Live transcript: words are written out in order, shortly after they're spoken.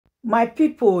My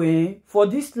people, for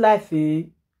this life,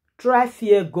 try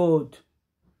fear God.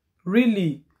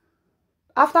 Really.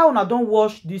 After una don't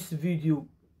watch this video,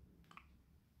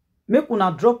 make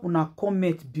una drop una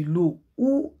comment below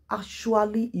who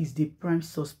actually is the prime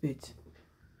suspect.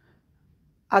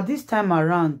 At this time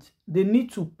around, they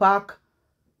need to pack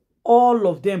all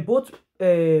of them, both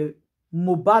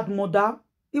Mohbad mother,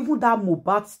 even that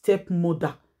Mohbad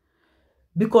stepmother.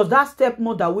 Because that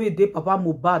stepmother wey dey Papa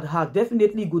Mohbad had,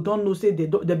 definitely go don't know say they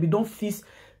be don't fix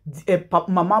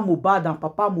Mama Mohbad and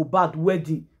Papa Mohbad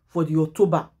wedding for the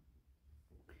October.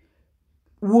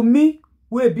 Wunmi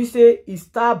wey be say he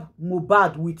stab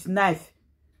Mohbad with knife.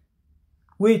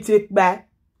 We take by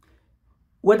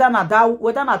whether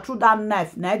na through that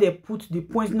knife now they put the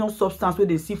poisonous substance where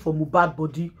they see for Mohbad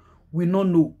body, we no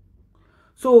know.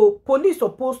 So police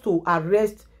supposed to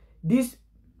arrest these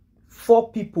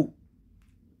 4 people: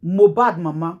 Mohbad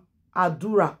mama,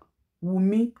 Adura,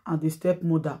 Wunmi, and the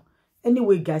stepmother.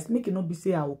 Anyway, guys, make it not be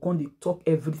say I will come to talk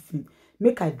everything.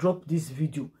 Make I drop this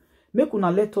video. Make una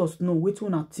let us know what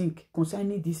una think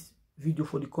concerning this video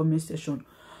for the comment section.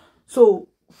 So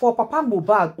for Papa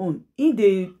Mohbad on, in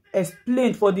they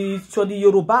explain for the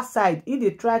Yoruba side, in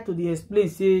they try to explain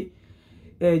say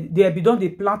they be done they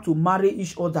plan to marry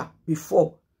each other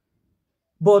before.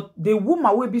 But the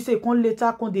woman will be say come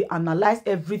later come they analyze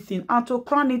everything and to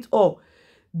crown it up.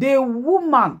 The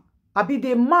woman, I be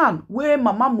the man where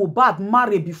Mama Mohbad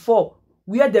married before,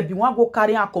 where they be one go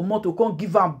carry her come out to come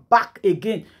give her back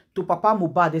again to Papa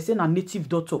Mohbad. They say na native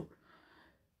daughter.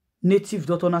 Native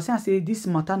daughter. Now say this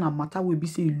matter na matter will be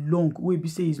say long, will be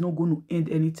say it's not going to end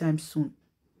anytime soon.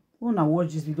 Wanna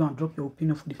watch this video and drop your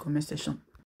opinion for the comment section.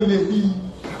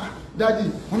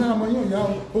 Daddy,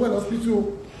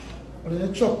 hospital.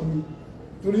 Ọ̀rẹ́ chop mi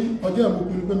torí ọjọ́ mo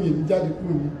pinnu pé mi ò ní jáde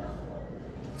kúrò ní.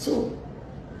 So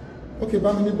okay,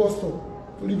 bá mi ní bus stop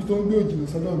torí ibi tó ń gbé òjìnà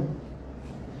sọ́dọ̀ mi.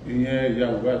 Ìyẹn ìyá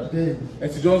Mohbad. Ẹ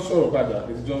ti jọ ń sọ̀rọ̀ padà,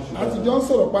 ẹ ti jọ ń sọ̀rọ̀. A ti jọ ń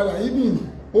sọ̀rọ̀ padà, even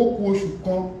ó kù oṣù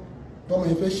kan tọ́mọ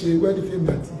yẹn fẹ́ ṣe wedding fame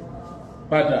àti.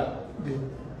 Padà.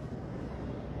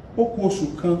 Ó kù oṣù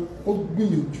kan ó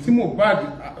gbìyànjú. Tí Mohbad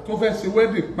tó fẹ́ ṣe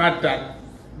wedding padà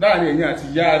láàrin ẹ̀yin àti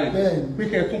ìyá rẹ̀ pé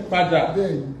kẹ́ tún padà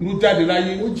ló jáde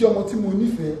láyé. Ó jẹ́ ọmọ tí mo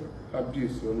nífẹ̀ẹ́.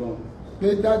 Kábíyèsí Ọlọ́run. Pé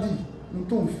dádì n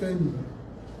tó ń fẹ́ nì.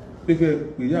 Pé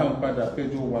kẹ́ pè yá àwọn padà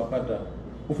kẹjọ wà padà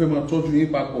ó fẹ́ máa tọ́jú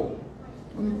yín papọ̀.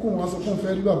 Ó ní kóun wá sọ kóun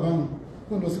fẹ́ rí bàbá òun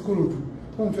kóun lọ sí Kòròdú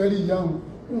kóun fẹ́ rí ìyá òun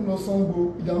kóun lọ Ṣàngó.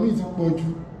 Ìdààmú yìí ti pọ̀ jù.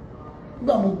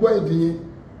 Nígbà mo gbọ́ èdè yẹn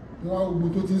wọn á gbogbo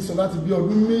tó ti ń sọ láti bí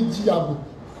ọdún 2 àbọ̀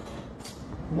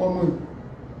wọ́n mọ̀ ẹ̀.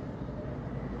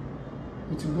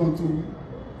 Mo ti gbọ́n tó wí.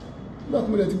 Nígbà tí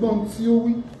mo lè ti gbọ́n tí ó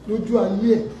wí lójú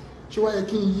ayé ẹ̀ ṣé wá yẹ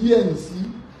kí n yí ẹ̀yìn sí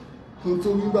ohun tó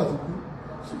wí gbà tó kú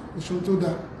oṣù tó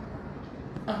dáa.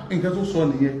 Nǹkan tó sọ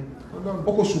nìyẹn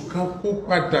ó kò sùn kan kó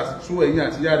padà sún ẹ̀yìn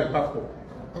àti ìyá rẹ̀ papọ̀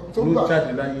ló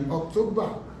jáde láyé. October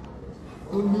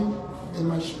ó ní ẹ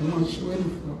máa ṣe wẹ́lì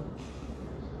fún ọ.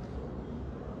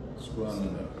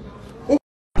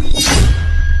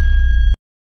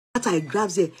 That I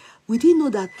grabbed there, we didn't know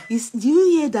that. Do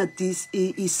you hear that this?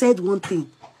 He said one thing,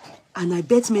 and I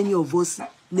bet many of us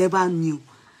never knew.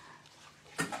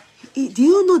 Do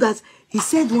you know that he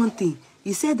said one thing?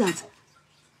 He said that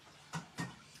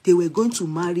they were going to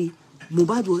marry.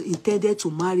 Mohbad was intended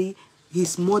to marry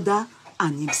his mother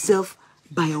and himself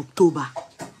by October.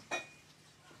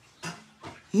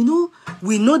 You know,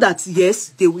 we know that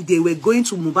yes, they were going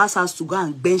to Mohbad's house to go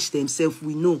and bench themselves.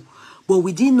 We know. But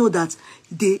we didn't know that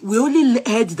we only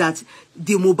heard that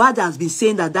the Mohbad has been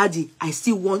saying that, Daddy, I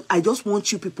just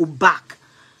want you people back.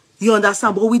 You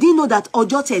understand? But we didn't know that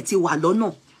Ojo Teti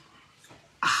Walono.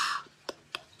 Ah.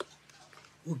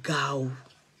 Oh, God.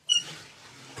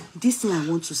 This thing I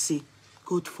want to say,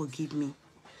 God forgive me.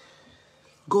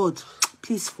 God,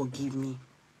 please forgive me.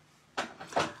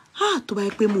 To buy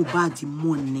Mohbad the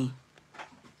money.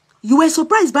 You were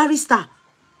surprised, barrister.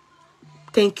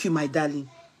 Thank you, my darling.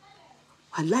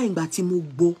 Allah ìgbà tí mo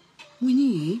gbọ́ mo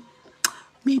ní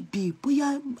maybe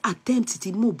bóyá attempt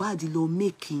tí Mohbad lọ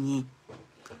make yẹn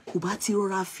kò bá ti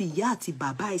rọra fi ìyá àti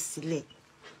bàbá ẹ̀ sílẹ̀.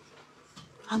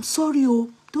 I'm sorry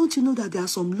don't you know that there are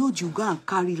some loads you go and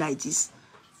carry like this?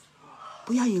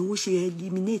 Bóyá yẹn wọ́n ṣe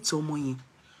eliminate ọmọ yẹn.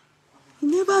 You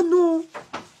never know.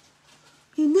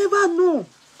 You never know.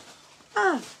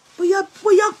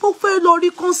 Bóyá kó fẹ́ lọ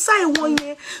reconcile wọn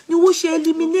yẹn ni wọ́n ṣe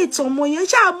eliminate ọmọ yẹn.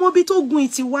 Ṣá mọ̀ bí tó gun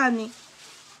ìtì wá ni.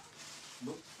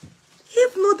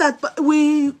 If not that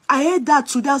I heard that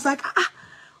today, I was like,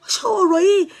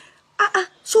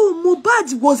 so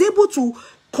Mohbad was able to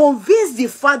convince the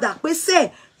father,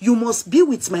 say, you must be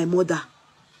with my mother.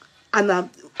 and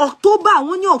October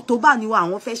wọ́n ní October ni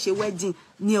àwọn fẹ́ ṣe wedding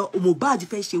ni Mohbad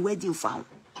fẹ́ ṣe wedding fáwọn.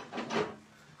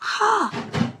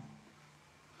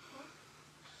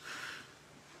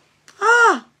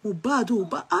 Mohbad ò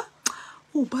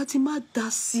bá ti má dá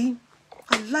sí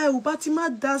aláì ò bá ti má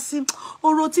dá sí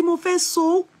ọ̀rọ̀ tí mo fẹ́ sọ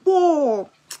pọ̀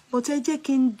but ẹ jẹ́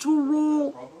kí n dúró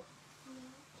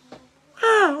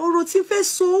ọ̀rọ̀ tí fẹ́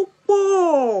sọ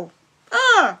pọ̀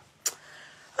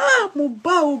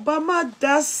Mohbad ò bá má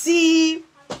dá sí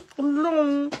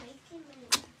Ọlọ́run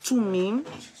tú mi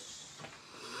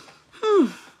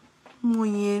mo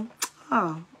yẹn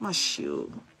má ṣe o.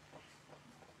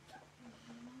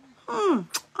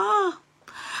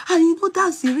 And you know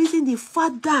that's the reason the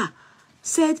father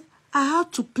said I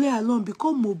had to play along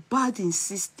because Mohbad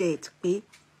insisted pé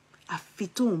àfi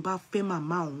tóun bá fẹ́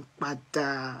màmá òun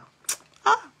padà.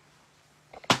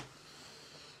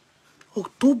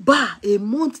 October, a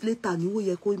month later, ni wọ́n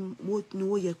yẹ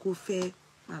kó fẹ́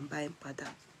màmá ẹ̀ padà.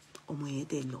 Ọmọ yẹn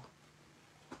dẹ̀ lọ.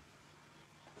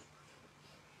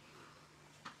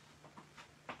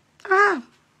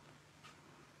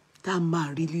 That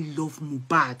man really loved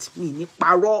Mohbad. Me ni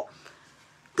paro.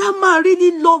 That man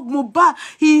really loved Mohbad.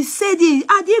 He said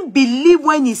I didn't believe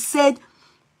when he said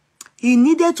he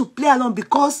needed to play along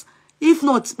because if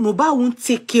not, Mohbad won't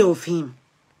take care of him.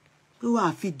 And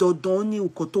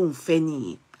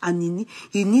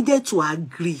he needed to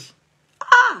agree.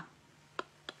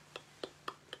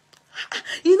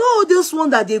 You know all this one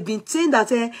that they've been saying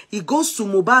that he goes to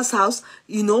Mohbad's house,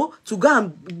 you know, to go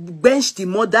and bench the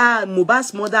mother,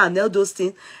 Mohbad's mother and all those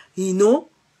things, you know.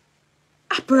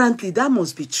 Apparently, that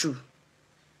must be true.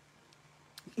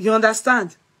 You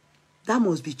understand? That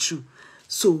must be true.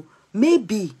 So,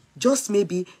 maybe, just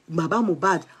maybe, Baba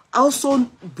Mohbad also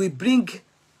will bring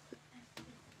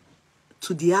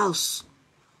to the house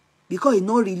because he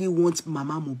not really wants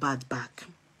Mama Mohbad back.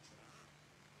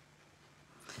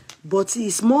 But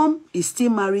his mom is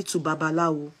still married to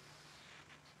Babalawo.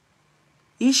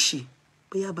 Is she?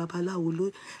 Bóyá Babalawo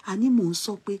ló ani mò ń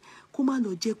sọ pé kó má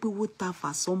lọ jẹ́ pé wo ta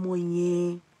fà sọ́mọ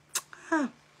yẹn.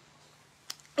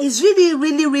 It's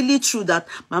really true that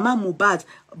Mama Mohbad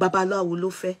Babalawo ló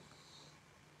fẹ́.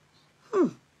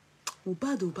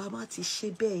 Mohbad Obama ti ṣe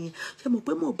bẹ́ẹ̀ yẹn. Ṣé mo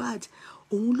pé Mohbad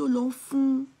òun ló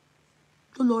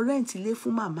lọ rent ilé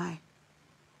fún màmá ẹ̀.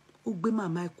 Ó gbé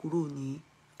màmá ẹ̀ kúrò ní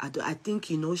I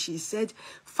think, you know, she said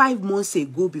 5 months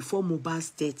ago before Mohbad's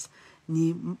death,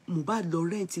 ni Mohbad lọ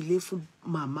rent ilé fún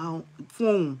mama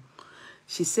fún.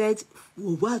 She said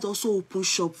Mohbad also opened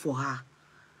shop for her.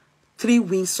 3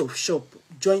 wings of shop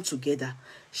joined together.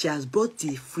 She has brought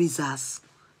the freezers,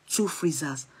 2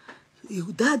 freezers.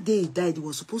 That day he died, he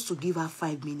was supposed to give her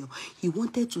 5 million. He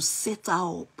wanted to set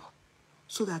her up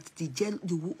so that the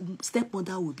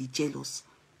stepmother will be jealous.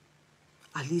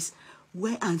 At least.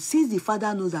 And since the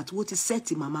father knows that what is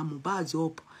setting Mama Mohbad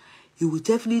up, he will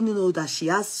definitely know that she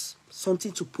has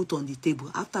something to put on the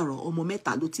table. After all, Omo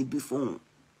meta ló ti bí fún.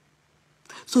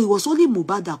 So it was only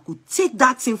Mohbad that could take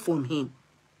that thing from him.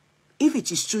 If it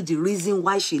is true, the reason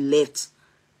why she left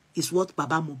is what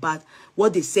Baba Mohbad,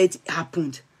 what they said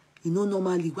happened. You know,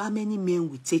 normally, how many men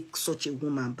will take such a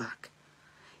woman back?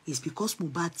 It's because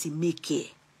Mohbad to make her.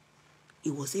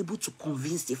 He was able to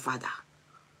convince the father.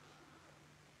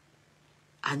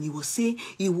 And he was saying,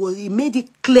 he made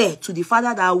it clear to the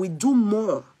father that I will do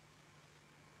more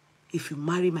if you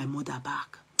marry my mother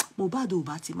back. Mohbad ò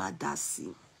bá ti má dá sí.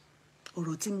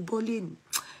 Ọ̀rọ̀ tí ń bọ́ lẹ́nu,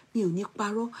 mi ò ní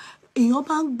parọ́. Èèyàn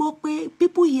bá ń gbọ́ pé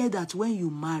people hear that when you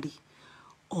marry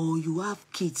or you have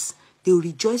kids, they will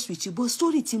rejoice with you. But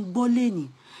story tí ń bọ́ lẹ́nu,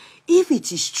 if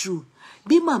it is true,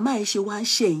 bí màmá ẹ ṣe wá ń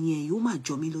ṣe yẹn, yóò máa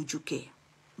jọ mí lójú kẹ́,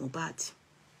 Mohbad.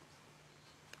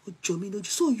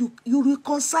 So you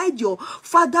reconcile your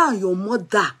father and your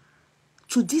mother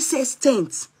to this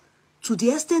extent, to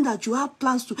the extent that you have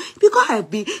plans to. Because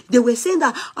they were saying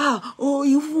that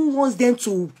even wants them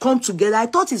to come together. I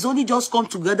thought it's only just come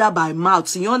together by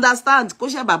mouth. You understand?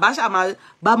 Koshe baba shama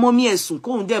ba mommy esun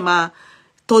ko unde ma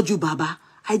toju baba.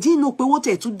 I didn't know pe what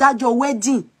to that your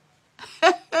wedding.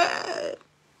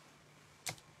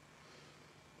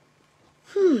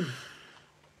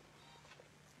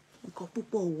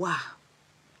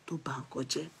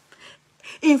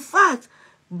 In fact,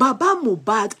 Baba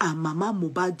Mohbad and Mama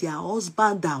Mohbad, they are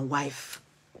husband and wife.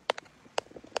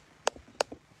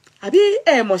 Abi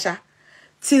Mosha,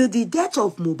 till the death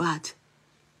of Mohbad,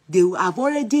 they were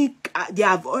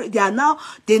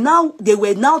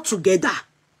now together.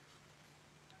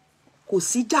 Kò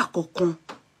síjà kankan.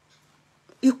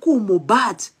 Ikú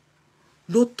Mohbad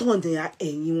ló turn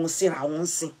ẹ̀yìn wọn síra wọn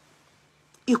sìn.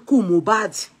 Ikú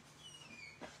Mohbad.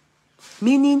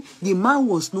 Meaning the man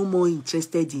was no more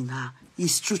interested in her.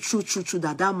 It's true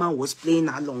that that man was playing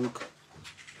along.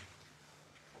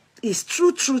 It's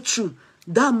true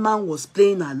that man was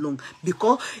playing along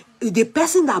because the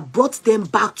person that brought them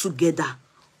back together,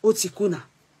 Otikuna,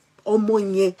 ọmọ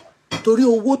yẹn, torí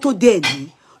owó tó dé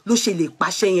ní ló ṣe lè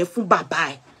pàṣẹ yẹn fún bàbá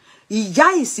ẹ̀.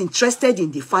 Ìyá is interested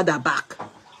in the father back.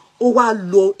 Ó wá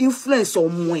lo influence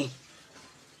ọmọ ẹ̀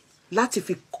láti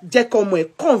fi jẹ́ kí ọmọ ẹ̀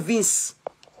convince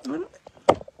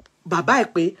bàbá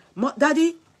ẹ̀ pé,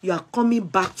 Daddy, you are coming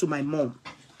back to my mom.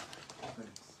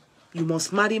 You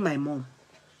must marry my mom.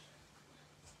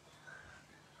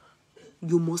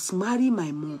 You must marry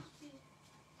my mom.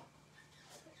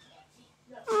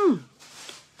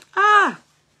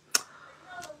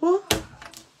 Well,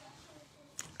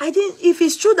 I think if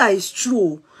it's true that it's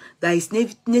true that his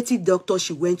native doctor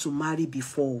she went to marry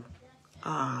before,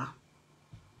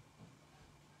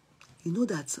 you know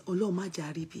that Oloma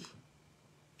Jaribi,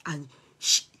 and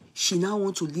she now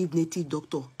want to leave native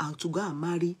doctor and to go and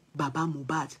marry Baba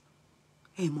Mohbad.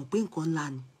 Mo pe nǹkan ńlá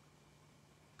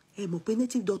ni. Mo pe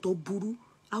native doctor burú,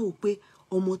 a wò pé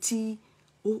ọmọ tí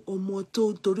ọmọ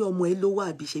tó torí ọmọ ẹ ló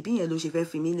wà bí ṣe bí yẹn ló ṣe fẹ́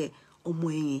fi nílẹ̀ ọmọ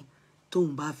ẹ̀yẹn tó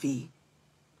ń bá fi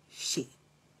ṣe.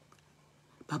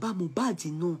 Baba Mohbad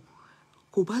náà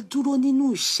kò bá dúró nínú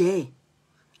ìṣẹ́.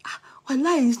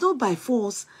 Wallahi, it's not by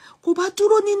force. Kò bá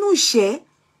dúró nínú ìṣẹ́.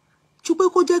 Ju pé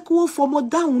kó jẹ́ kí wọ́n fọmọ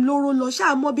dáhùn lóró lọ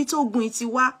ṣáà mọ́ bí tó ogun ti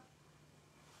wá.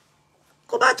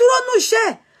 Kò bá dúró nínú ìṣẹ́.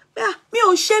 Mi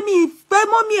ò ṣe mi fẹ́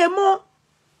mọ́ mi ẹ̀ mọ́.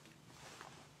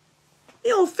 Mi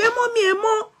ò fẹ́ mọ́ mi ẹ̀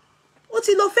mọ́. Ó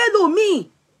ti lọ fẹ́ lòmíì.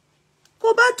 Kò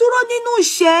bá dúró nínú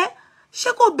ìṣẹ́.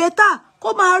 Ṣé kò bẹ́tà kó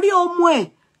máa rí ọmọ ẹ̀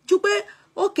ju pé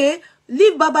okay,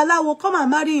 leave babaláwo, come and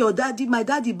marry your daddy, my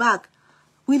daddy back.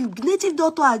 Will native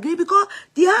doctor agree? Because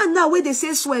the hand now where they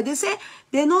say swear, they say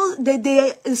they know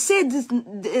they say this,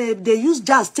 they use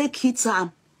jazz take hits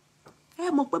am.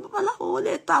 Mo pe babaláwo ó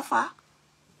lè tafa.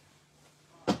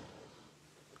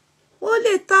 Ó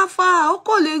lè tafa, ó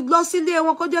kò lè lọ sílé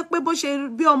wọn kó jẹ́ pé bó ṣe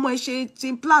bí ọmọ ẹ̀ ṣe ti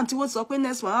implant tí wọ́n sọ pé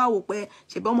next one á wò pé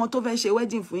ṣe bí ọmọ tó fẹ́ ṣe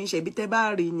wedding fún yín ṣe bí tẹ́ bá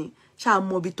rí ni ṣá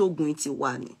mọ̀ bí tó gun ti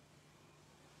wà ni.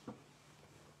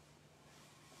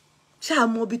 Ṣá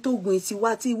mọ̀ bí tó gun ti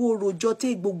wà tí wo rojọ́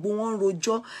tí gbogbo wọn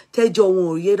rojọ́ tẹ́jọ́ wọn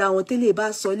ò yẹra wọn tẹ́lẹ̀ bá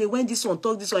sọ lé when this one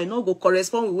talk this one, e no go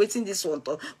correspond with wetin this one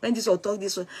talk. When this one talk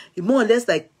this one, it more or less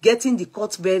like getting the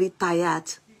court very tired.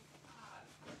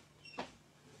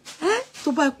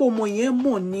 Tó bá pọ̀ ọmọ yẹn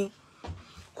mọ̀ ni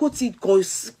kó ti kọ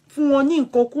fún wọn ní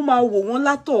nǹkan kó máa wò wọ́n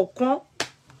látọ̀ọ̀kan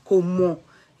kò mọ̀.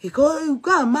 You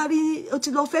go and marry ó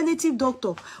ti lọ fẹ́ native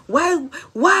doctor.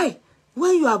 Why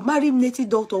when you have married native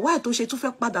doctor, why tó ṣe tún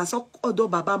fẹ́ padà sọ ọ̀dọ̀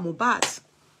bàbá Mohbad?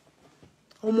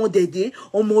 Ọmọ dẹ̀dẹ̀,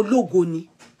 ọmọ ológo ni.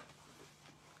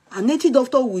 And native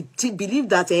doctor would believe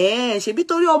that ṣebí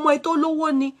torí ọmọ ẹ̀ tó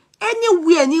lówó ni.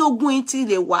 Anywhere ní ogun ẹ̀ ti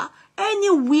lè wá.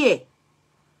 Anywhere.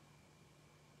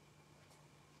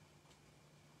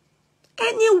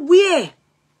 Anywhere.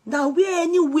 Now, where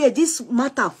anywhere this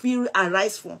matter feel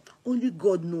arise from, only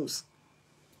God knows.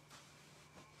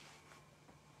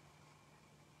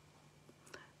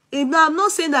 I'm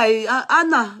not saying that,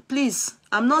 Anna, please.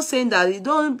 I'm not saying that.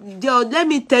 Let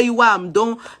me tell you why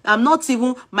I'm not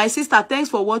even, my sister, thanks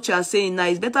for what you are saying now.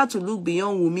 It's better to look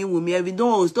beyond Wunmi.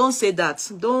 Don't say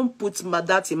that. Don't put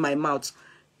that in my mouth.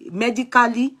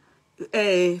 Medically,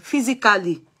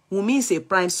 physically, Wunmi is a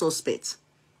prime suspect.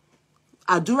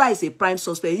 Adura is a prime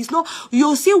suspect. It's not.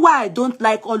 You see why I don't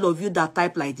like all of you that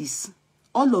type like this.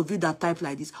 All of you that type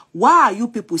like this. Why are you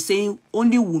people saying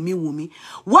only Wunmi?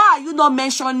 Why are you not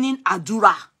mentioning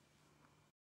Adura?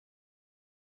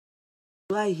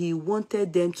 Why he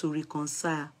wanted them to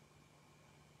reconcile.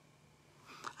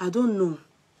 I don't know.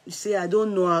 You see, I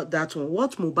don't know that one.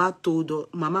 What Mohbad told us,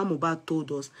 Mama Mohbad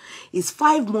told us, is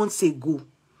 5 months ago,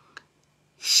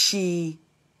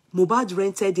 Mohbad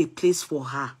rented a place for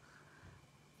her.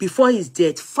 Before his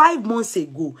death, 5 months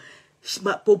ago,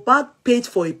 Mohbad paid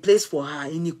for a place for her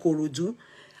in Ikorodu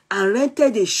and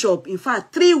rented a shop. In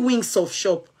fact, 3 wings of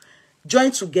shop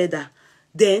joined together.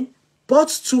 Then bought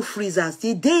 2 freezers.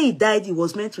 The day he died, he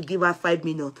was meant to give her 5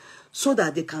 million so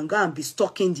that they can go and be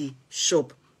stocking the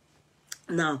shop.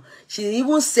 Now, she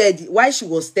even said, while she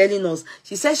was telling us,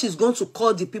 she said she's going to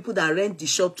call the people that rent the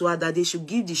shop to her, that they should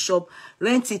give the shop,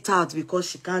 rent it out because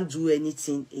she can't do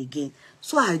anything again.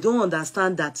 So I don't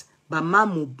understand that. But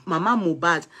Mama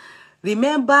Mohbad,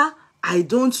 remember, I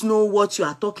don't know what you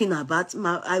are talking about.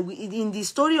 In the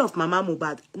story of Mama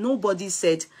Mohbad, nobody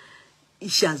said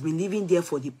she has been living there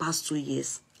for the past 2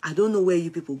 years. I don't know where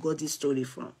you people got this story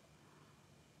from.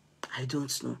 I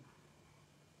don't know.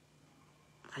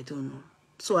 I don't know.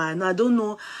 So I don't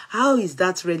know how is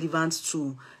that relevant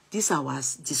to this our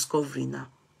discovery now.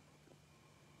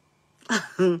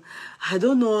 I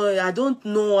don't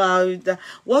know how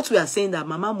what we are saying, that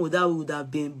Mama Mohbad would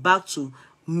have been back to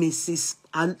Mrs.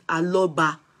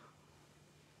 Aloba.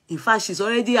 In fact, she's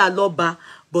already Aloba,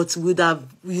 but would have,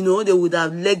 you know, they would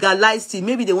have legalized it.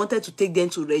 Maybe they wanted to take them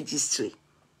to registry.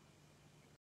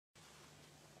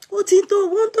 What is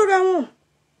the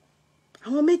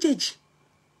message?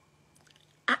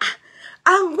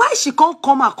 And why she can't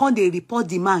come and come they report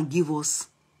the man give us?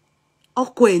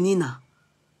 Oko Enina.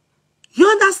 You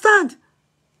understand?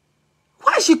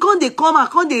 Why she can't they come and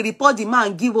come they report the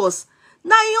man give us?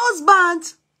 Now your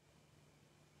husband.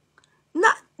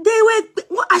 Now they were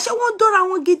I should want Dora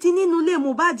won't get in nule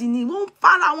Mohbad ni won't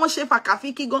para won't chef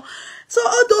akafiki go. So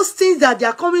all those things that they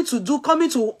are coming to do, coming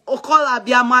to call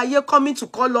Abiyama, coming to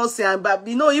call us, and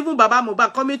you know, even Baba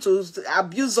Mohbad coming to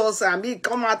abuse us and be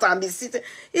come out and be sitting.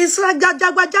 It's like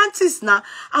Jagbajantis now.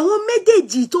 I want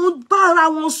Medeji don't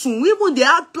para won soon. Even they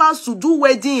had plans to do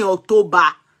wedding in October.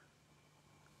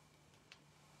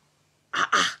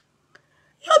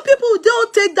 You people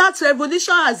don't take that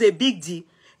revolution as a big deal.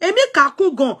 Emi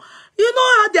Kakungon, you know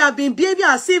how they have been behaving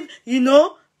as if, you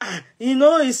know,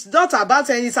 it's not about,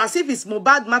 and it's as if it's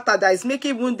Mohbad matter that is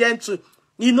making even them to,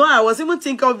 you know, I was even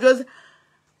thinking of just,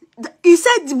 he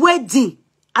said wedding.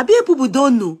 I bet people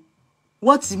don't know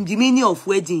what the meaning of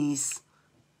wedding is.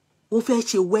 What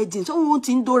fetch a wedding? So won't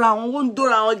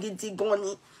get it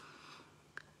gone.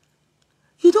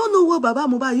 You don't know what Baba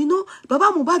Mohbad, you know,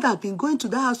 Baba Mohbad have been going to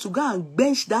that house to go and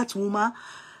bench that woman.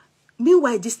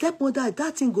 Meanwhile, the stepmother,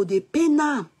 that thing go they pay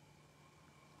now.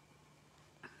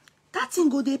 That thing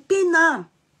go they pay now.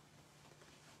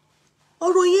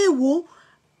 Oroyewo,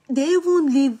 they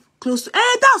even live close to.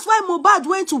 That's why Mohbad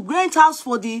went to Grant house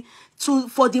for the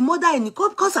mother in the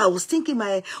court. Because I was thinking,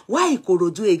 why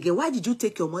Ikorodu again? Why did you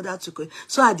take your mother to?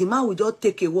 So the man would just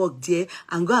take a walk there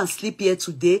and go and sleep here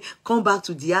today, come back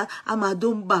to the house.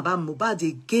 Amadon Baba Mohbad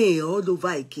again, all over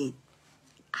again.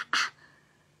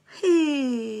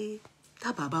 Hey.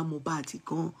 That Baba Mohbad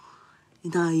gone.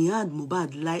 Now he had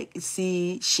Mohbad like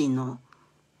see Shino.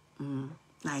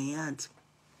 Now he had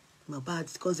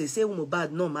Mohbad because they say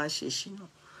Mohbad no man Shino.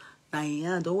 Now he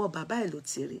had Baba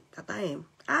Elotiri. Baba him.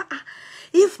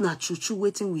 If not true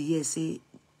waiting we hear say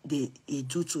they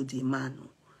do to the man,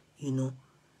 you know,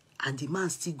 and the man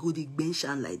still go the bench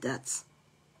and like that.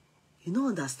 You don't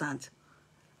understand.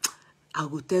 I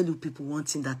will tell you people one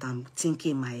thing that I'm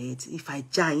thinking in my head. If I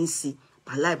giant see.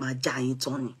 I like my giant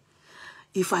Tony.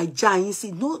 If I giant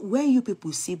see, no, when you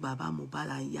people see Baba Mohbad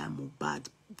and Ya Mohbad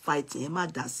fighting, Emma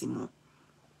Dasimo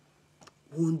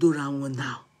won't do round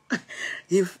now.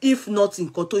 If not in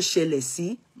Koto Shele,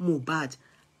 see Mohbad.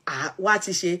 What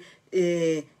is she?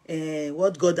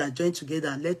 What God has joined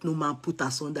together, let no man put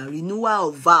us under renewal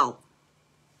of vow.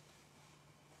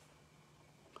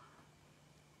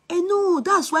 And no,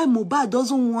 that's why Mohbad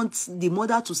doesn't want the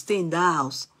mother to stay in that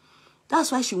house. That's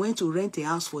why she went to rent a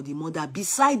house for the mother.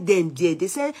 Beside them there, they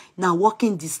said, now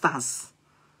walking distance.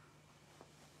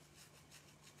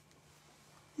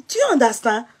 Do you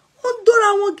understand?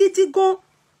 Ondora won't get it go.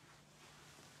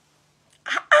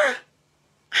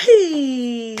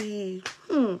 Hey.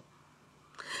 And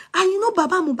you know,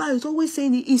 Baba Mohbad is always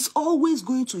saying he's always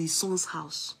going to his son's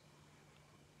house.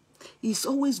 He's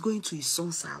always going to his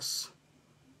son's house.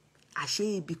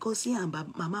 Actually, because he and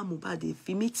Mama Mohbad they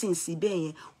fi meeting si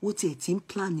ben what a team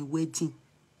plan the wedding.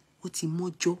 What a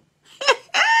mojo.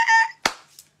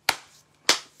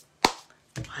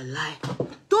 I lie.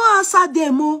 Don't answer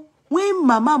them. Oh. When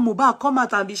Mama Mohbad come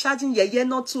out and be shouting, yeah,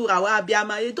 not too,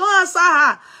 don't answer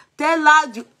her. Tell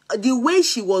her the way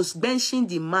she was benching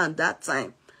the man that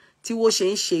time. Ti wo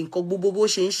she nse nkan gbogbo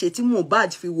she nse ti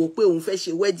Mohbad fi wo pe òun fẹ́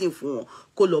ṣe wedding fún wọn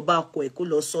kó lọ bá ko e kó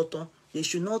lọ sọ́tàn. They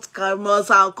should not come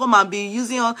and be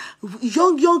using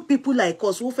young people like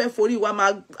us who fẹ́ forí wa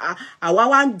ma àwa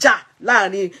wa njà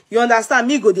láàrin. You understand?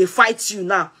 Me go they fight you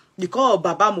now. Because of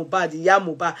Baba Mohbad, Ya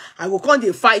Mohbad, I will come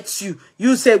they fight you.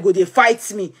 You say go they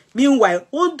fight me. Meanwhile,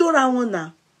 on do round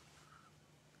now.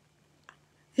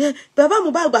 Yeah, Baba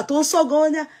Mohbad gba tó sọ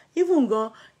gan ya, even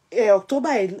gan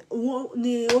October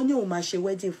ni oni o ma ṣe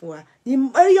wedding fún wa. Ni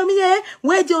Yomi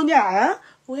wedding oni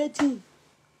wedding.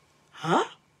 Huh?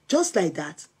 Just like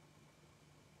that.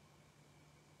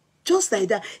 Just like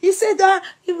that. He said that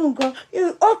even go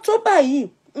October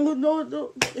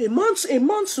no a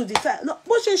month to the time. No,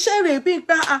 but she share a big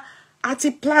at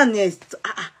the planet.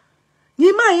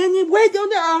 Ni ma yen ni wedding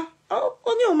oni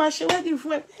oni o ma ṣe wedding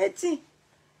fún wedding.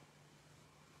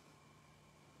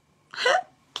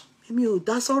 èmi ò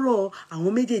dá sọ̀rọ̀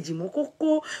àwọn méjèèjì mọ́ kókó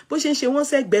bó ṣe ń ṣe wọ́n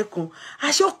sẹ́gbẹ̀ẹ́ kan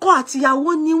aṣọ́kọ àtìyàwó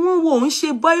ni wọ́n ń ṣe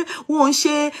boy wọ́n ń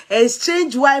ṣe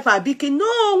exchange wife àbí kí no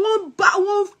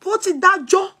wọ́n ti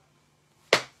dájọ́.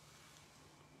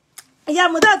 Ẹ̀yà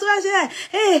mọ̀dá tó wá ṣe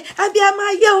abiyamọ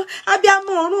ayé o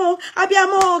abiyamọ ọ̀run o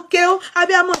abiyamọ òkè o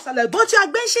abiyamọ ìsàlẹ̀ but you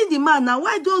are benching the man now.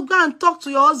 Why don't go and talk to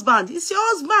your husband? It's your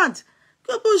husband.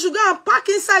 People should go and park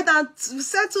inside and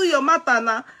settle your matter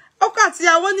now. Ọkọ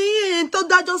àtìyàwó ni yín tó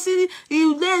dájọ́ sí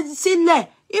ilé sílẹ̀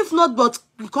if not but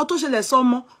nǹkan tó ṣẹlẹ̀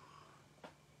sọ́mọ.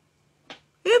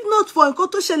 If not for nǹkan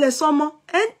tó ṣẹlẹ̀ sọ́mọ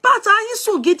en pata yín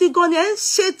sùn gidi gan ni en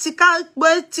ṣe ti ká pé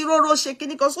tiroro ṣe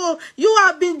kíní kan so you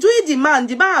have been doing the man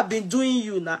have been doing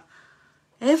you na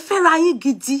en fẹ́ra yín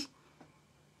gidi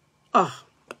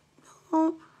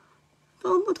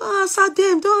don't answer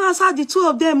them, don't answer the two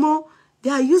of them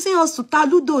they are using us to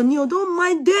taludo ni don't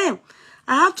mind them.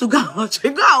 I have to go and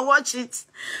watch it.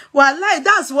 Wallahi,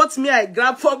 that's what me I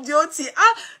grab from the OT.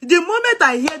 The moment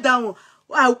I hear that one,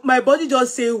 my body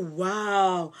just say,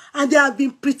 wow. And they have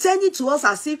been pretending to us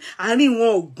as if I didn't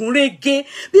want gunrege.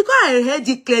 Because I heard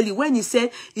it clearly when he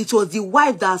said it was the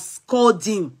wife that called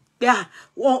him. Yeah,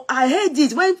 well, I heard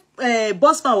it when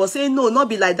Bossman was saying, no, not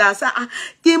be like that. So,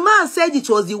 the man said it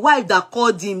was the wife that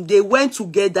called him. They went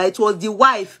together. It was the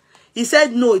wife. He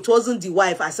said, no, it wasn't the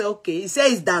wife. I said, okay. He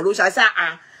said, it's Darosh. I said,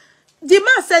 The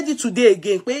man said it today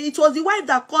again. It was the wife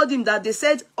that called him that they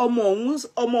said,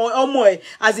 Omo,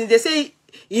 as in they say,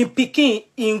 in Peking,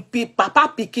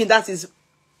 Papa Peking, that is,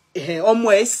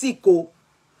 Omo is sick.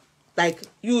 Like,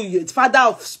 you father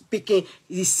of Peking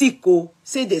is sick.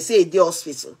 Say they say the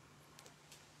hospital.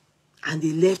 And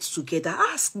they left together.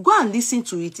 Go and listen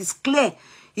to it. It's clear.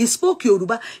 He spoke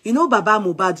Yoruba. You know, Baba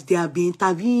Mohbad, they have been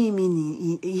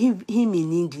interviewing him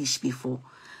in English before.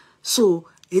 So,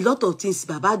 a lot of things,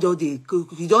 Baba just they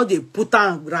put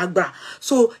on ragbra.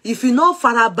 So, if you know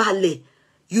Farabale,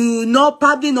 you know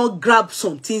probably not grab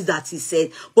some things that he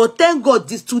said. But thank God,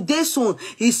 today's one,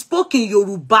 he spoke in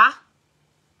Yoruba.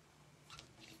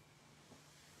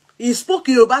 He spoke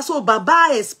Yoruba, so Baba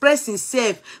expressed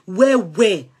himself well.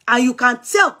 And you can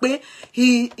tell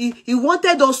he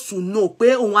wanted us to know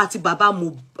on what Baba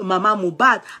Mama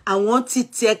Mohbad and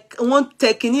want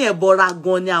taking a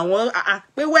boragon and want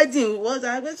wedding was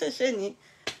I was a shiny.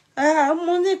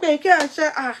 Money pay cash.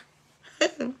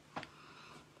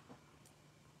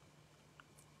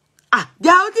 They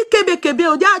are only kebe.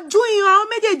 They are doing how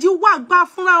many you work back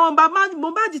from our Baba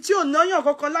Mohbad tí ò ná yan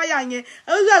kankan láyà yẹn.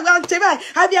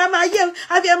 Have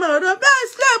you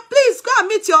please go and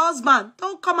meet your husband.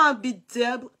 Don't come and be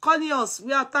there calling us.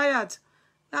 We are tired.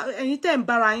 Anytime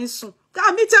embarrassing. Go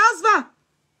and meet your husband.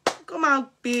 Come and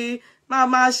be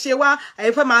mama shewa.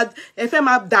 If ma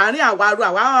dani awaru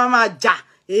mama ja.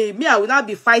 Me, I will not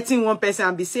be fighting one person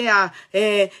and be saying,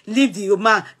 leave the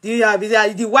man,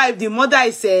 the wife, the mother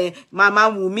is Mama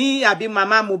Wunmi, I be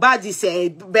Mama Mohbad is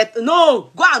but no,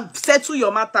 go and settle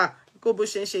your matter.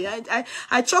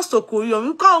 I trust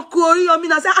Okoriyomi.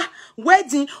 Okoriyomi, I say,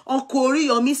 wedding,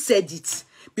 Okoriyomi said it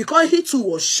because he too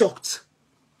was shocked.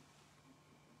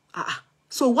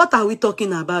 So what are we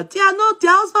talking about? They are not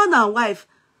their husband and wife.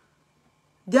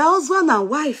 Their husband and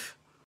wife.